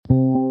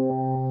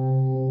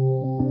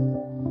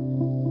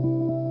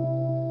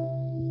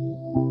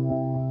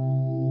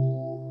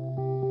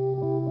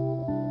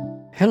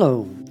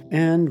Hello,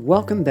 and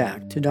welcome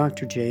back to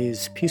Dr.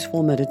 J's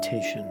Peaceful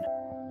Meditation.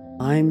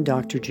 I'm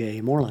Dr. J.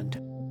 Moreland.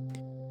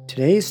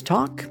 Today's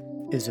talk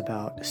is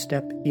about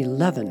step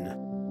 11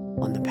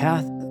 on the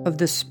path of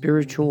the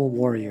spiritual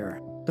warrior,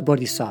 the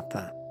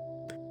Bodhisattva.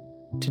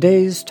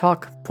 Today's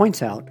talk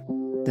points out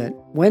that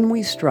when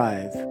we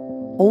strive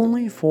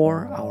only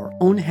for our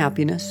own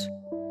happiness,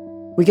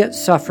 we get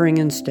suffering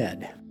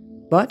instead.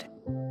 But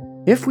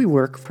if we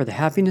work for the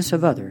happiness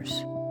of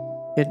others,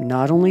 it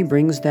not only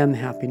brings them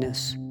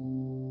happiness,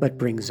 but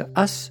brings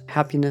us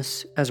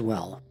happiness as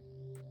well.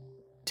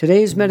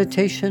 Today's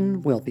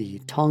meditation will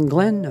be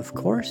Tonglen, of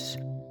course,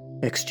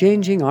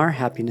 exchanging our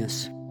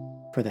happiness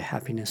for the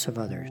happiness of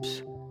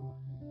others.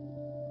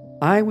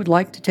 I would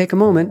like to take a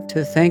moment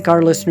to thank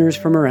our listeners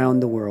from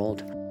around the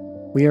world.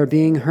 We are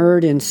being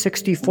heard in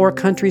 64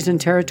 countries and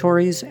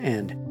territories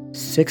and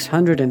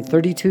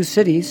 632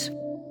 cities.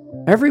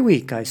 Every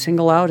week I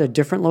single out a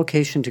different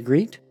location to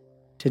greet.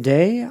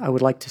 Today, I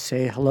would like to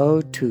say hello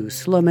to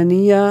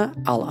Suleimania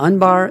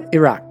Al-Anbar,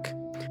 Iraq.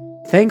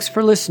 Thanks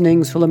for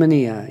listening,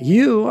 Suleimania.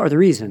 You are the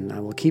reason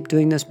I will keep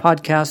doing this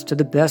podcast to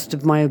the best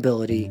of my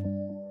ability.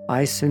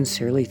 I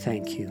sincerely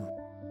thank you.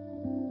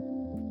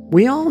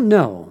 We all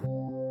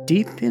know,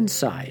 deep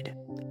inside,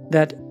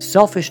 that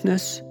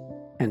selfishness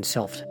and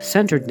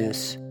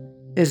self-centeredness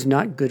is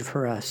not good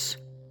for us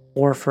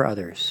or for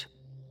others.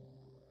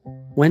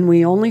 When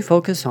we only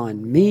focus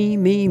on me,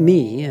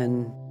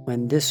 and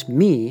when this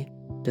me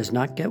does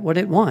not get what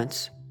it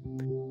wants,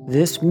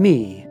 this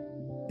me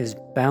is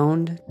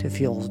bound to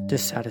feel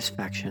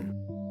dissatisfaction.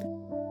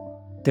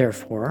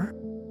 Therefore,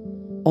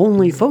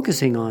 only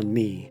focusing on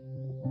me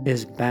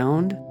is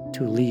bound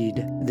to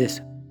lead this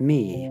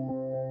me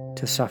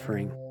to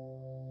suffering.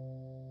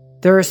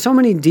 There are so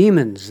many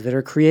demons that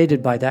are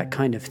created by that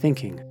kind of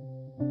thinking: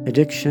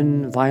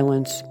 addiction,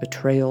 violence,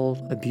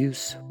 betrayal,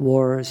 abuse,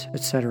 wars,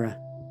 etc.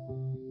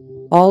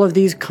 All of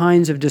these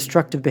kinds of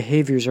destructive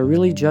behaviors are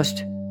really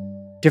just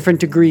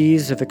different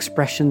degrees of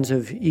expressions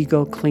of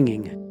ego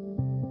clinging.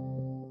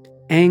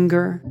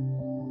 Anger,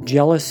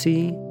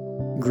 jealousy,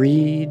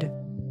 greed,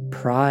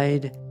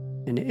 pride,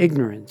 and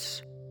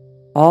ignorance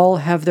all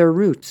have their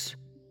roots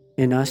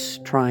in us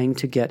trying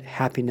to get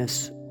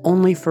happiness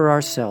only for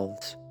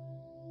ourselves.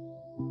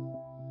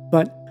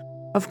 But,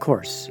 of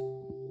course,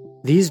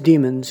 these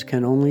demons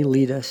can only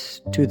lead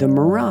us to the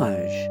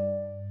mirage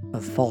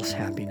of false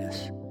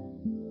happiness.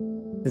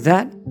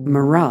 That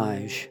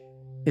mirage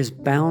is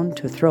bound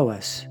to throw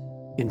us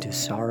into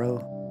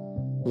sorrow,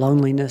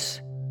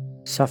 loneliness,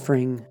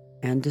 suffering,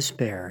 and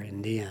despair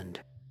in the end.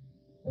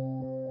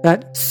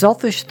 That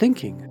selfish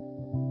thinking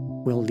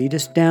will lead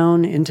us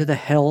down into the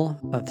hell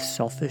of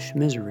selfish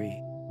misery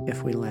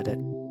if we let it.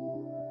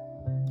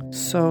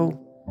 So,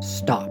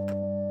 stop.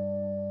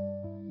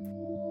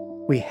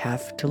 We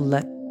have to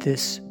let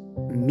this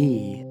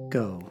me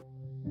go.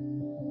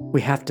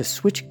 We have to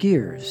switch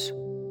gears,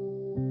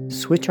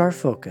 switch our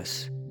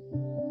focus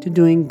to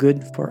doing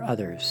good for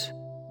others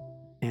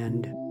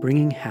and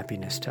bringing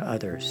happiness to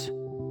others.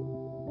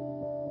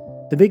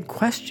 The big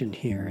question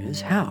here is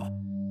how.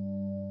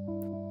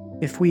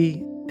 If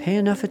we pay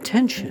enough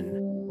attention,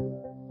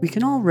 we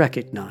can all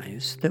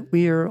recognize that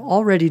we are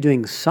already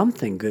doing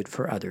something good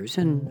for others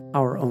in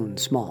our own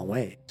small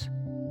ways.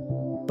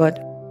 But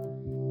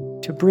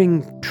to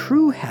bring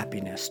true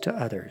happiness to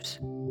others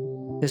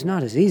is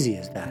not as easy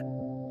as that.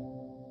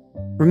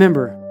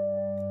 Remember,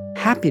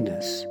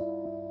 happiness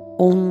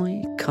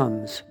only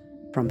comes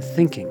from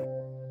thinking.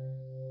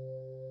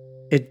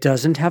 It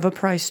doesn't have a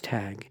price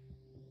tag.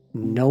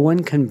 No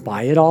one can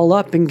buy it all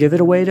up and give it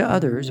away to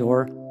others,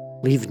 or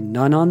leave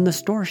none on the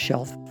store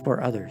shelf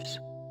for others.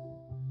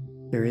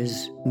 There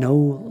is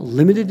no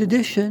limited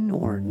edition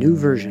or new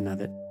version of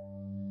it.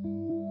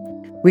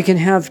 We can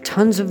have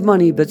tons of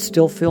money but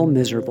still feel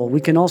miserable.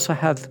 We can also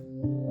have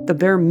the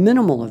bare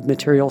minimal of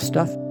material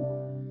stuff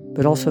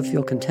but also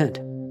feel content.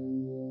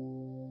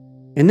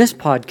 In this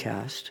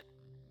podcast,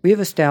 we have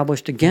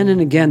established again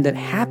and again that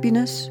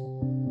happiness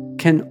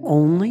can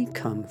only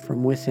come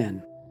from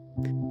within,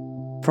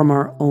 from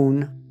our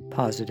own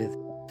positive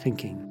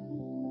thinking.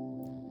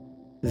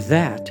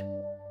 That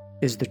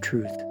is the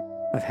truth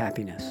of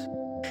happiness.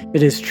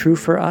 It is true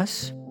for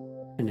us,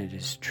 and it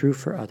is true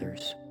for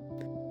others.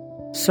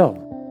 So,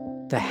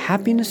 the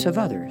happiness of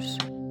others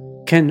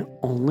can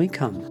only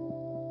come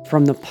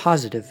from the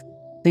positive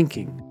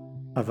thinking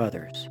of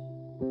others.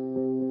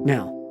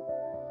 Now,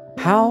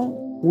 how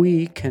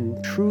we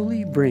can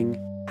truly bring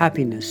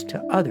happiness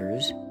to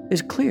others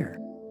is clear.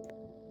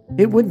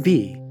 It would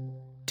be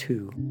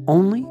to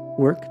only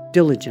work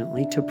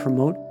diligently to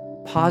promote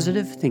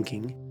positive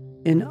thinking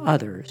in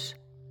others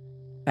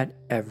at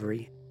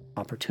every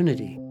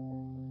opportunity.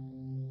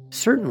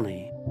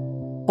 Certainly,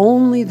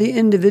 only the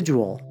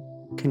individual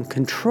can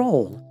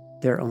control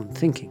their own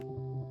thinking.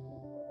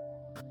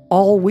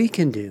 All we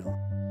can do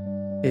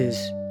is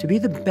to be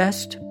the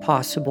best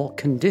possible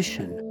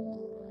condition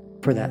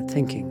for that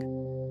thinking.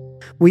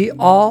 We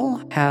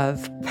all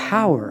have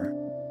power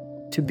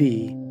to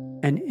be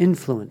an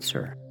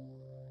influencer.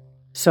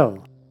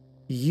 So,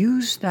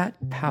 use that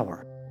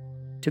power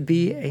to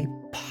be a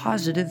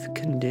positive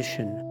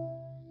condition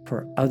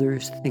for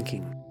others'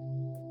 thinking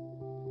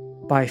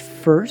by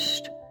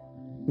first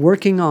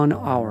working on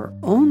our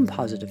own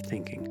positive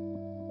thinking,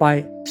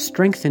 by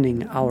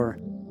strengthening our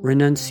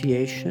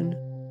renunciation,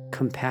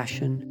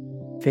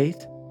 compassion,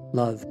 faith,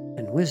 love,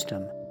 and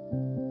wisdom.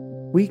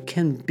 We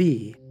can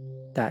be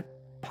that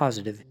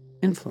positive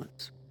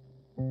influence.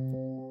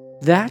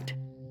 That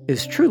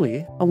is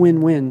truly a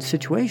win-win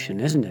situation,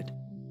 isn't it?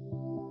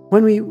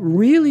 When we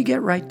really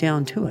get right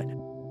down to it,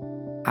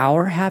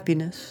 our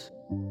happiness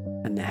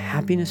and the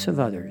happiness of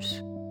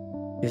others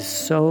is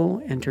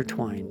so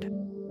intertwined.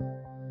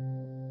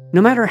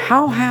 No matter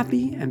how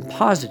happy and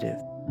positive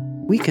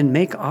we can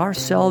make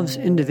ourselves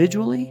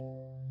individually,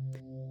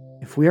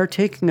 if we are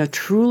taking a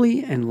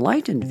truly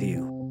enlightened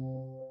view,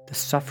 the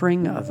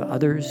suffering of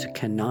others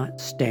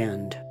cannot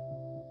stand.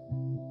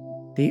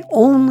 The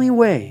only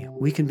way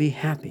we can be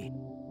happy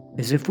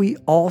is if we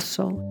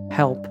also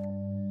help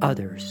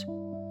others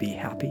be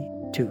happy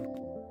too.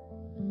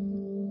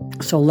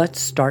 So let's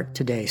start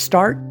today.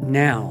 Start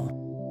now.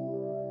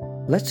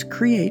 Let's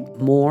create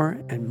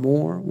more and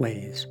more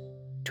ways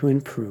to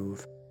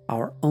improve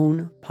our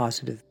own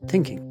positive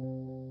thinking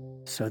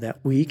so that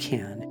we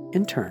can,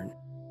 in turn,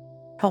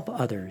 help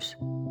others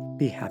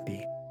be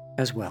happy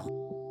as well.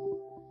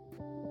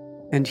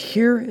 And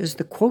here is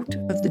the quote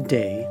of the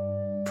day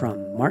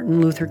from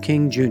Martin Luther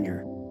King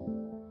Jr.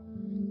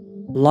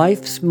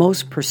 Life's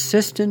most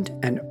persistent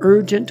and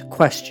urgent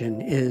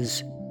question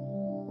is,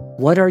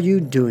 what are you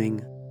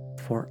doing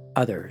for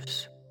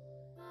others?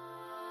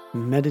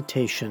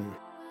 Meditation.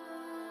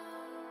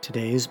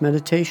 Today's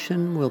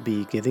meditation will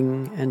be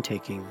giving and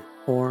taking,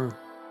 or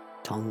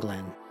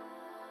Tonglen.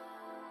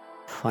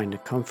 Find a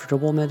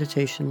comfortable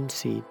meditation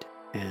seat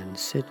and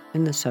sit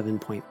in the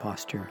 7-point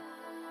posture.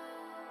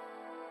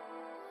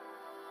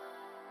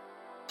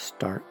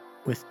 Start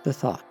with the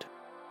thought,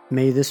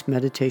 may this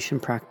meditation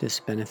practice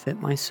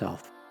benefit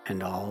myself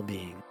and all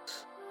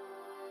beings.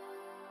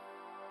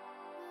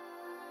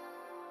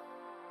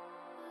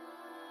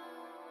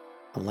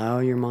 Allow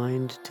your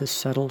mind to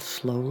settle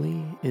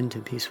slowly into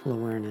peaceful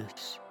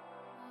awareness.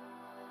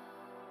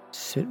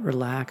 Sit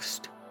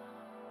relaxed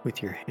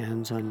with your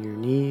hands on your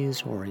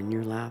knees or in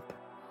your lap,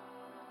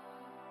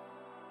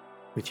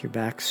 with your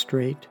back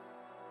straight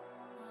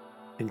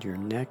and your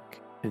neck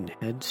and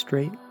head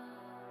straight,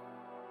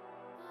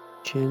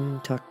 chin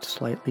tucked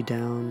slightly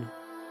down,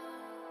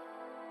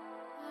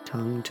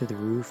 tongue to the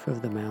roof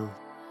of the mouth.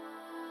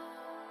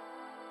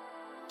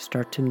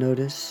 Start to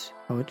notice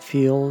how it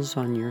feels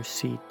on your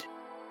seat,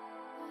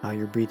 how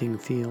your breathing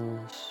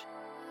feels.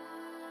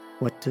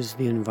 What does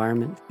the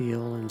environment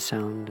feel and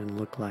sound and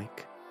look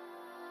like?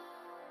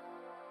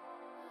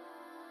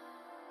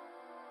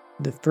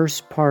 The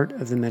first part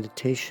of the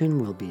meditation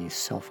will be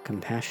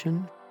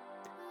self-compassion.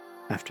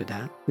 After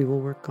that, we will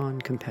work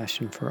on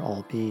compassion for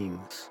all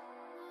beings.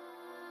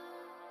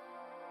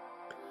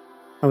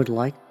 I would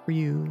like for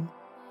you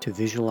to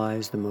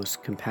visualize the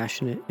most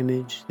compassionate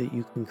image that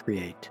you can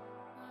create.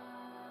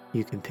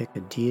 You can pick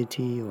a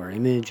deity or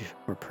image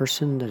or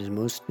person that is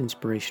most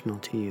inspirational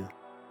to you.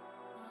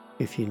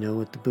 If you know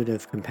what the Buddha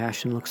of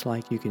compassion looks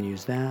like, you can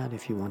use that.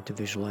 If you want to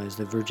visualize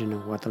the Virgin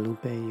of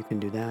Guadalupe, you can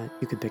do that.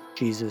 You could pick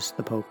Jesus,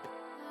 the Pope,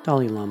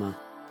 Dalai Lama,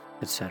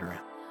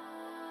 etc.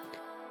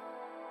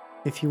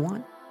 If you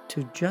want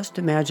to just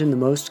imagine the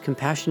most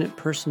compassionate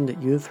person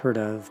that you have heard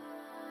of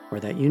or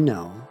that you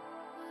know,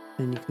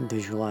 then you can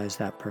visualize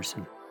that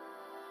person.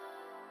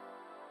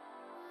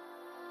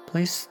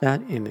 Place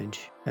that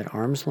image at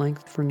arm's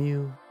length from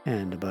you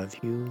and above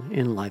you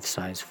in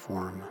life-size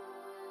form.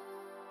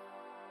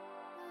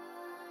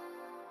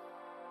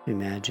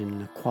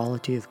 Imagine a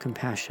quality of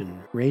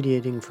compassion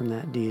radiating from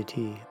that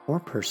deity or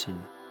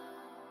person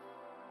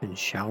and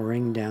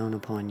showering down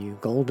upon you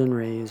golden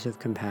rays of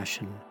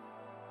compassion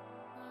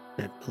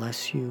that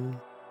bless you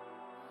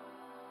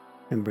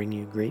and bring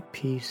you great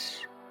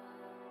peace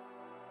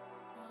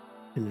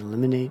and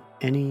eliminate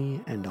any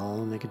and all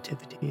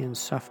negativity and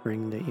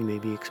suffering that you may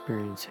be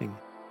experiencing.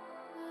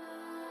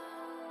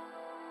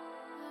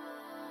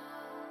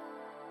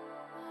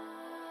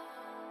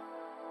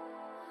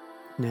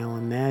 Now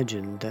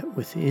imagine that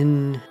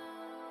within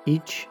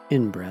each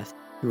in-breath,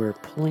 you are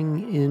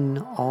pulling in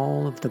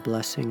all of the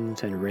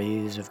blessings and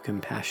rays of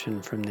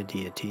compassion from the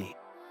deity.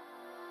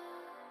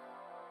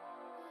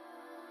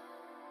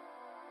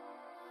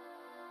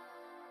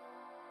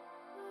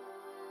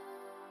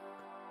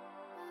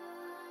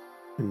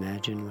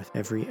 Imagine with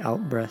every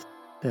out-breath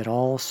that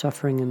all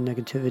suffering and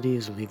negativity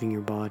is leaving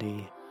your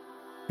body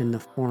in the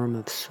form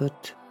of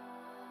soot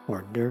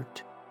or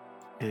dirt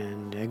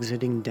and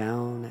exiting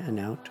down and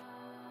out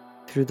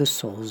through the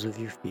soles of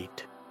your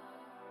feet.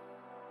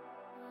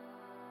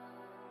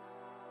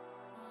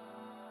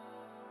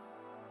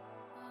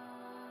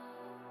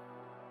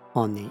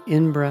 On the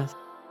in-breath,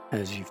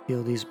 as you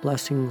feel these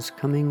blessings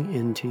coming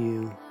into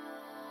you,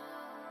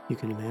 you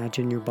can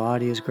imagine your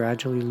body is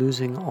gradually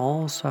losing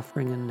all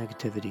suffering and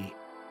negativity.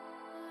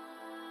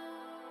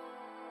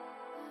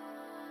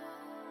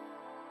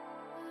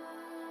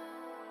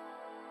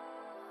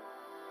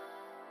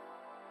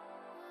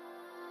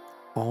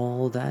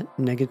 All that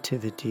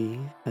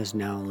negativity has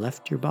now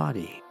left your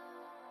body.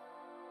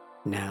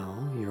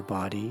 Now your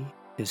body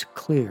is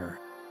clear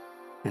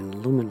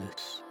and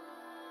luminous,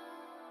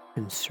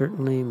 and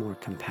certainly more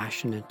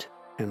compassionate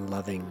and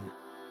loving,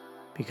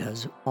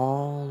 because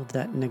all of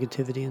that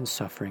negativity and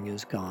suffering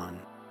is gone.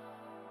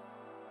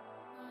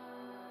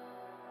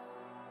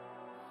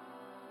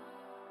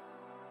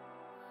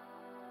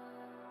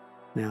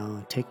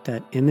 Now take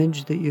that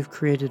image that you've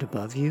created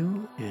above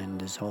you and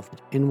dissolve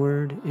it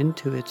inward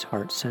into its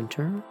heart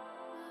center.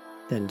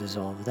 Then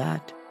dissolve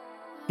that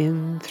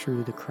in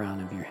through the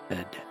crown of your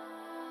head.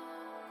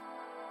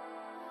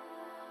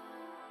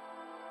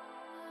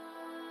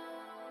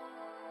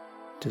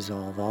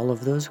 Dissolve all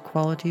of those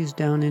qualities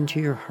down into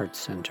your heart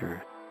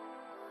center.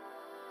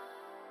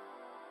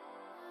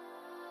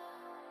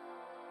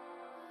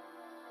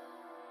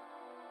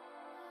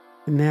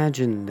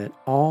 Imagine that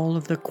all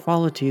of the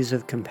qualities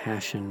of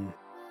compassion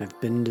have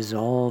been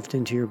dissolved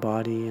into your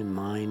body and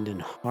mind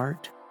and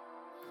heart,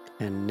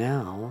 and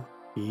now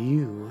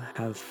you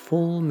have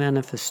full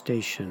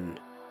manifestation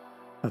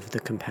of the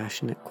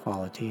compassionate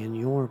quality in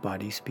your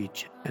body,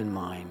 speech, and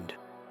mind.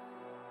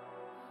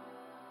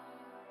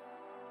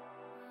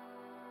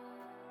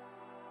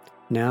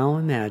 Now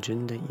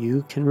imagine that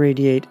you can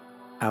radiate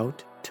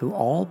out to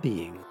all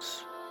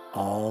beings,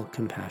 all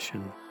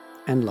compassion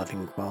and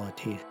loving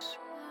qualities.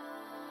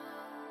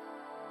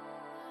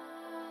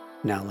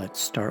 Now let's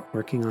start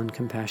working on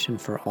compassion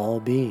for all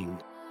being.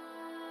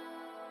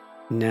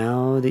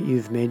 Now that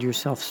you've made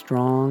yourself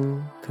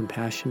strong,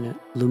 compassionate,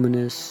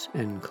 luminous,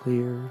 and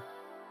clear,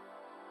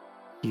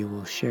 you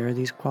will share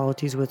these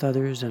qualities with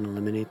others and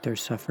eliminate their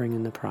suffering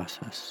in the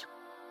process.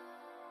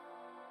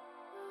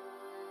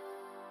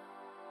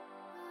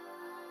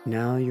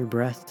 Now your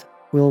breath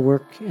will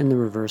work in the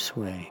reverse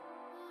way.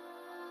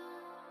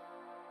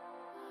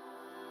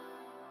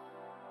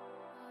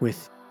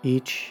 With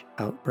each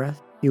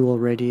out-breath, you will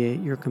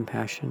radiate your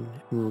compassion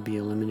and will be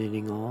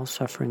eliminating all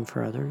suffering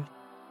for others.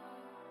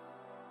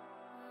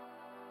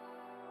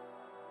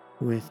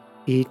 With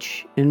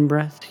each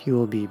in-breath, you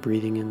will be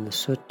breathing in the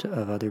soot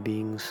of other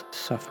beings'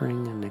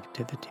 suffering and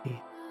negativity.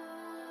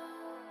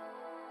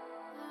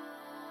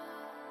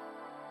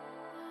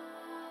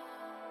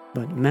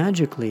 But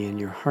magically in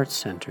your heart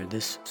center,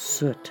 this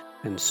soot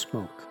and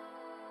smoke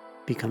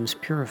becomes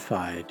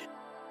purified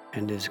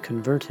and is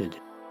converted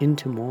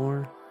into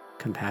more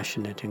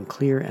compassionate and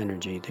clear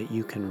energy that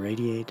you can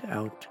radiate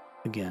out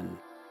again.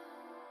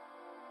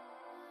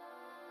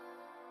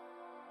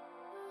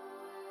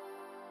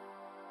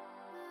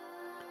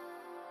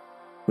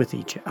 With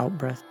each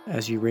out-breath,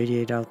 as you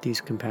radiate out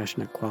these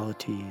compassionate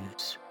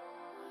qualities,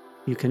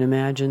 you can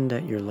imagine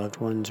that your loved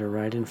ones are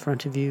right in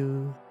front of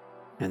you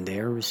and they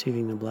are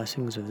receiving the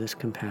blessings of this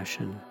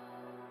compassion.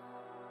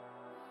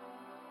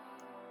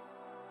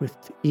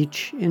 With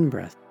each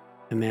in-breath,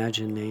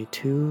 imagine they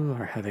too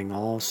are having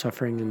all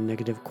suffering and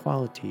negative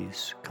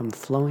qualities come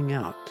flowing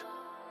out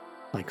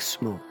like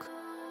smoke,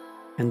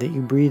 and that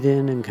you breathe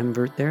in and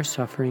convert their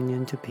suffering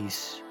into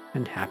peace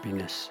and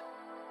happiness.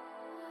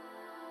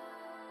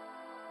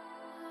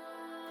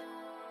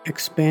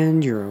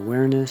 Expand your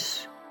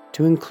awareness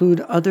to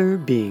include other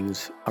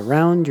beings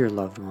around your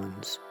loved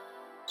ones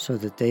so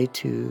that they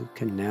too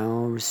can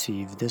now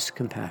receive this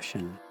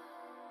compassion.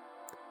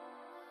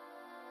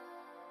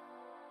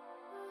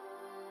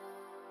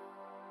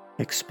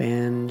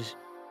 Expand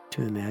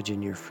to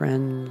imagine your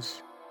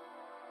friends,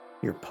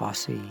 your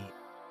posse,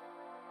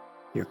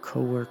 your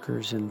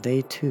co-workers, and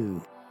they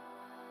too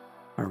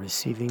are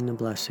receiving the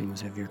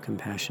blessings of your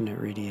compassionate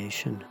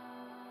radiation.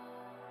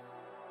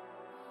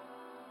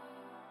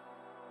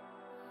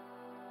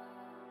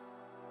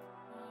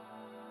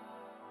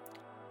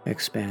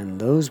 Expand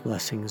those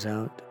blessings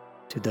out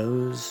to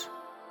those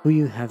who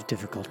you have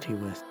difficulty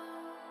with.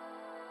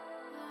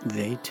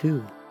 They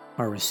too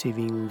are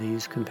receiving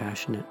these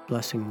compassionate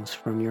blessings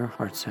from your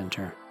heart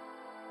center.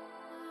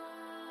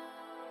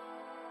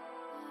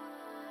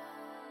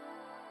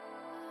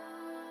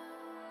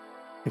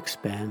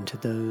 Expand to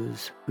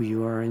those who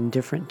you are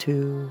indifferent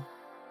to,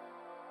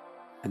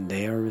 and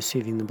they are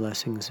receiving the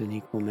blessings in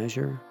equal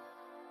measure.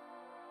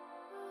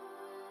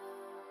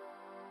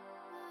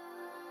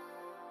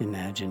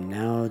 Imagine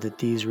now that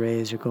these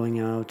rays are going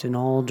out in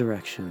all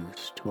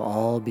directions, to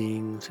all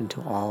beings and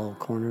to all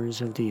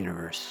corners of the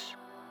universe.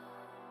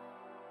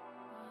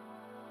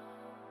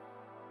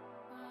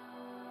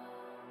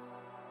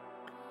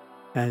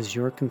 As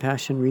your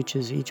compassion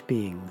reaches each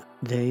being,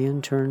 they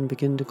in turn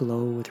begin to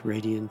glow with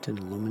radiant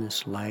and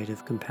luminous light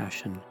of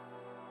compassion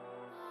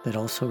that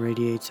also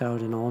radiates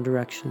out in all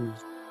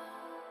directions,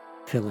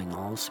 filling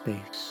all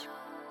space,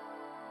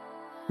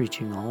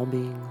 reaching all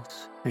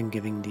beings and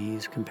giving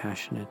these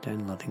compassionate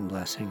and loving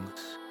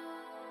blessings.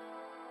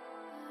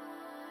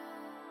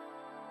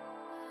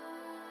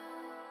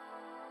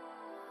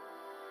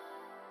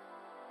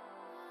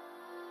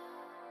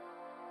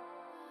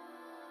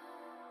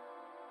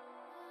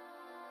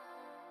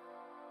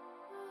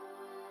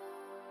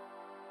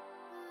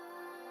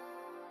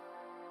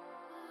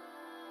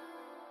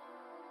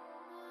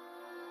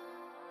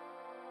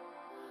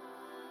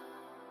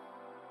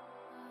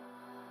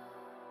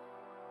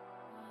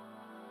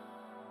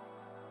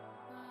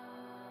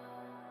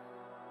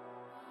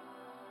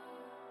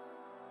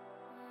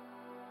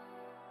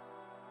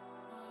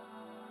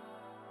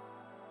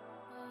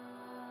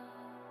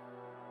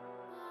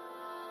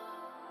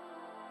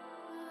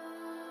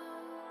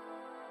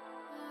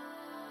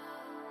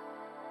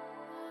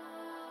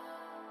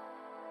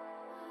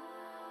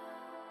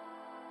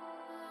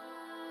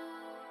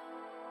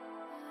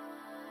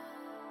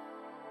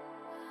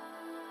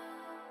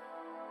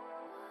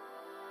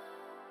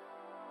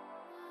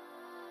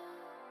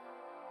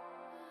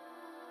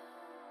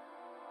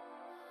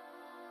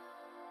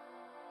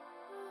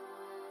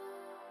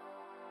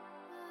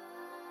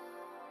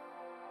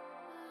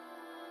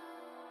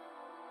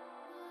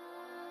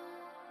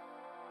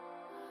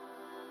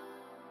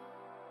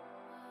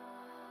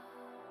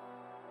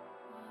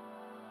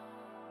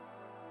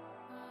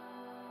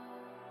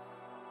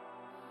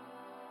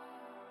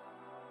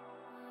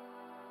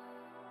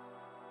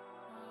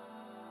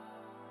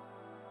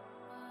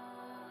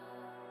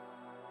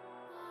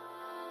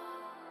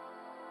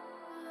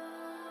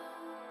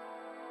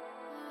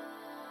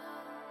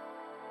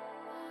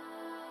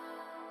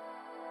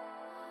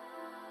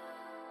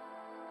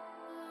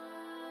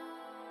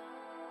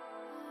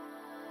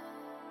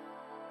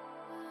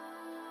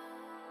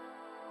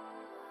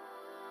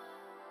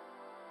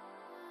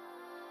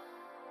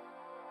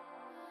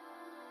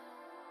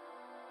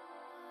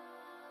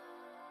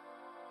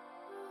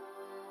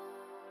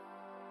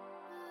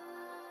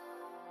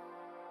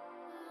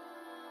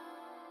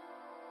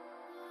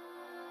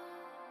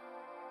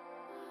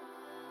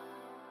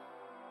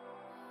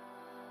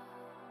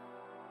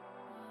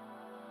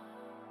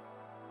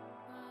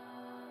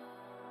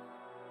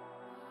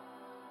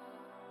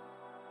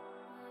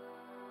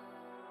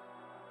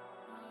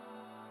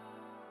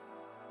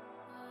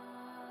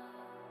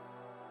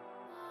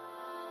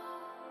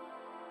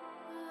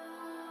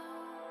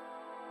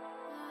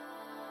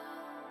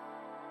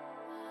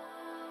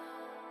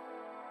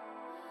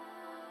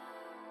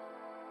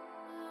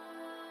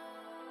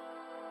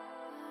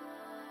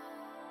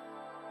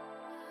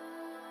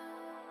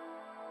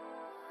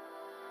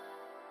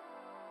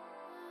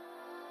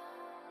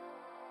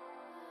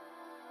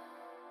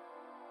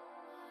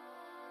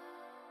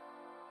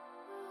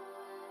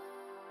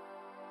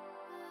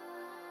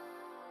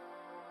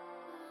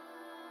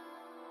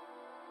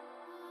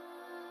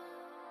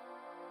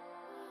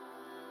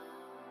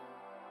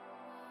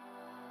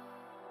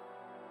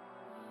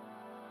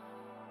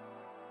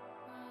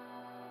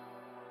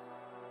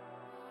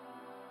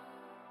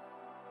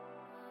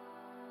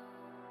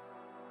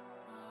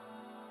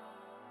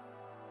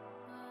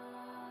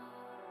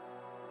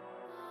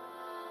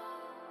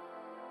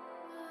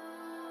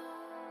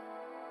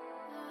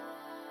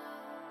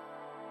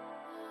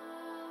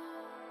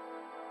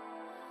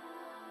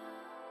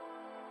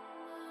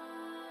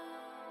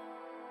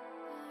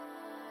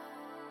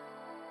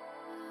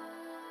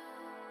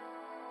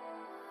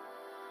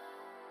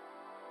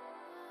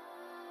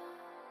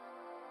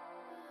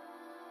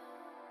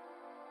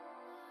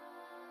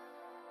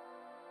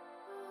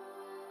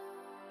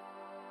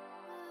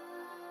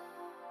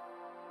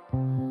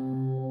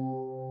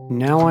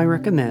 Now I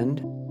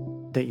recommend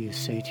that you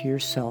say to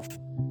yourself,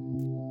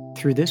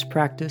 through this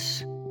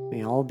practice,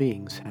 may all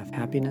beings have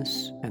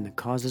happiness and the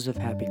causes of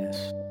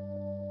happiness.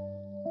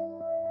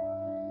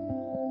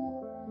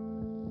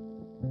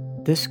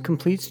 This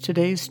completes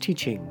today's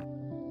teaching.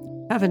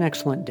 Have an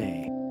excellent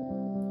day.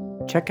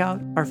 Check out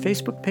our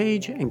Facebook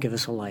page and give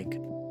us a like.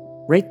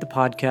 Rate the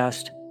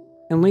podcast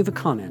and leave a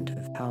comment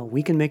of how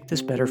we can make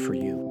this better for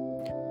you.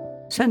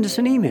 Send us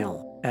an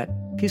email at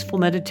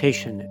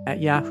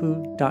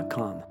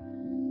peacefulmeditation@yahoo.com.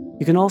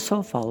 You can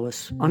also follow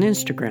us on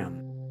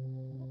Instagram.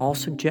 All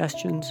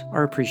suggestions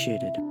are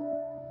appreciated.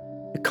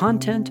 The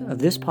content of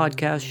this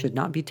podcast should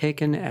not be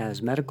taken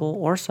as medical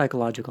or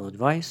psychological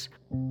advice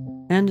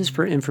and is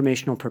for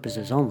informational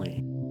purposes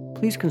only.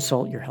 Please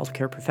consult your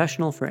healthcare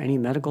professional for any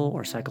medical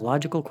or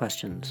psychological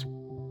questions.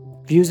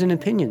 Views and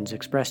opinions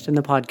expressed in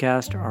the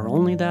podcast are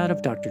only that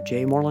of Dr.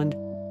 J. Moreland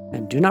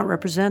and do not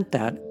represent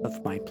that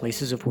of my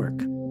places of work.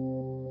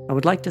 I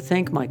would like to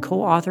thank my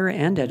co-author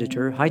and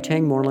editor,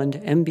 Haitang Moreland,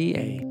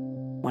 MBA,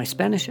 my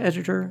Spanish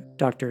editor,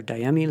 Dr.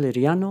 Dayami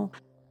Liriano,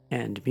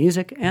 and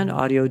music and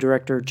audio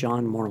director,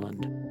 John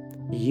Moreland.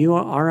 You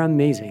are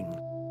amazing.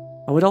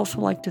 I would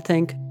also like to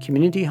thank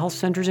Community Health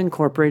Centers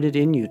Incorporated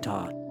in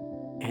Utah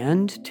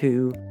and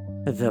to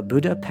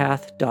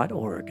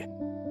thebuddhapath.org.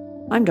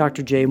 I'm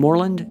Dr. J.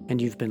 Moreland, and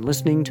you've been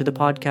listening to the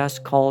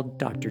podcast called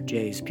Dr.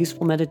 J's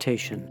Peaceful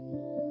Meditation.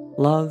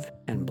 Love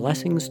and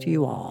blessings to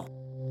you all.